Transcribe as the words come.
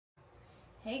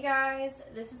Hey guys,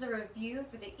 this is a review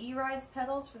for the E-Rides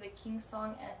pedals for the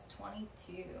Kingsong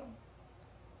S22.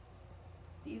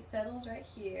 These pedals right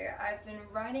here, I've been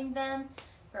riding them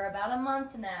for about a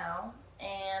month now,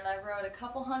 and I rode a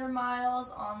couple hundred miles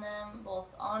on them, both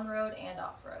on-road and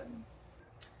off-road.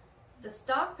 The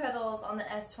stock pedals on the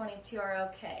S22 are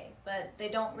okay, but they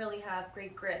don't really have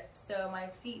great grip, so my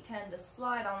feet tend to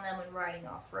slide on them when riding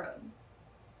off-road.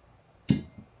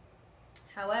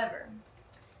 However,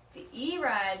 the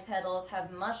E-Ride pedals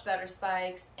have much better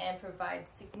spikes and provide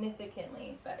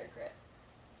significantly better grip.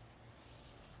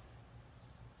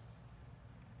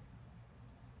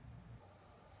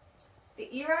 The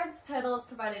E-Ride's pedals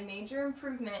provide a major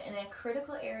improvement in a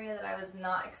critical area that I was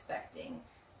not expecting.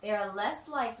 They are less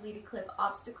likely to clip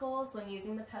obstacles when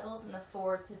using the pedals in the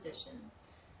forward position.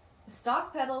 The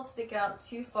stock pedals stick out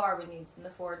too far when used in the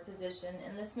forward position,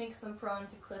 and this makes them prone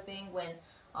to clipping when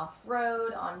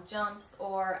off-road, on jumps,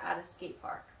 or at a skate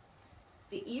park.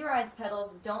 The E-Ride's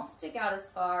pedals don't stick out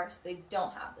as far, so they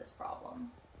don't have this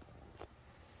problem.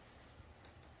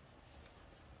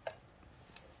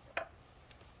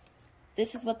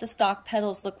 This is what the stock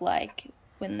pedals look like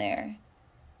when they're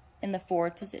in the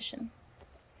forward position.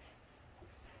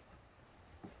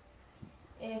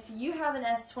 If you have an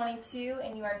S22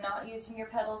 and you are not using your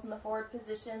pedals in the forward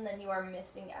position, then you are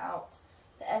missing out.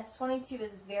 The S22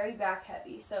 is very back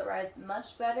heavy, so it rides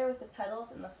much better with the pedals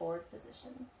in the forward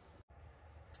position.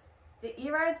 The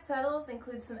E-Ride's pedals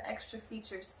include some extra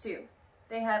features too.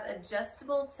 They have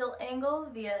adjustable tilt angle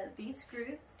via these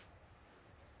screws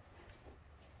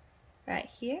right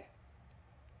here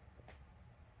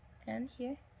and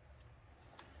here.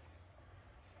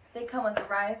 They come with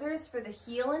risers for the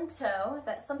heel and toe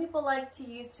that some people like to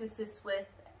use to assist with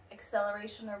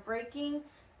acceleration or braking,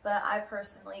 but I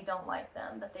personally don't like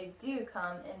them, but they do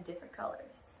come in different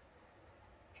colors.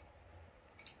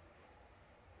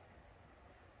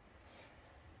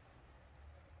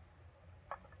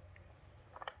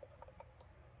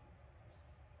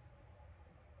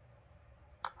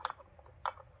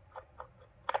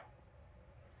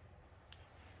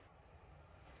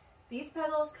 These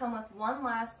pedals come with one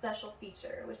last special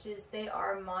feature, which is they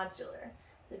are modular.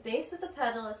 The base of the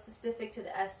pedal is specific to the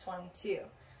S22,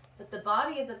 but the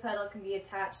body of the pedal can be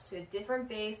attached to a different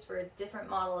base for a different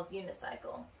model of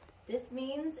unicycle. This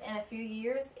means in a few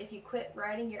years, if you quit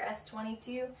riding your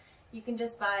S22, you can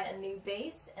just buy a new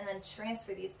base and then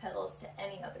transfer these pedals to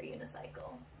any other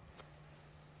unicycle.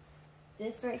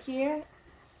 This right here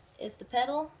is the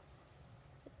pedal,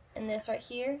 and this right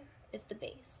here is the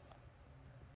base.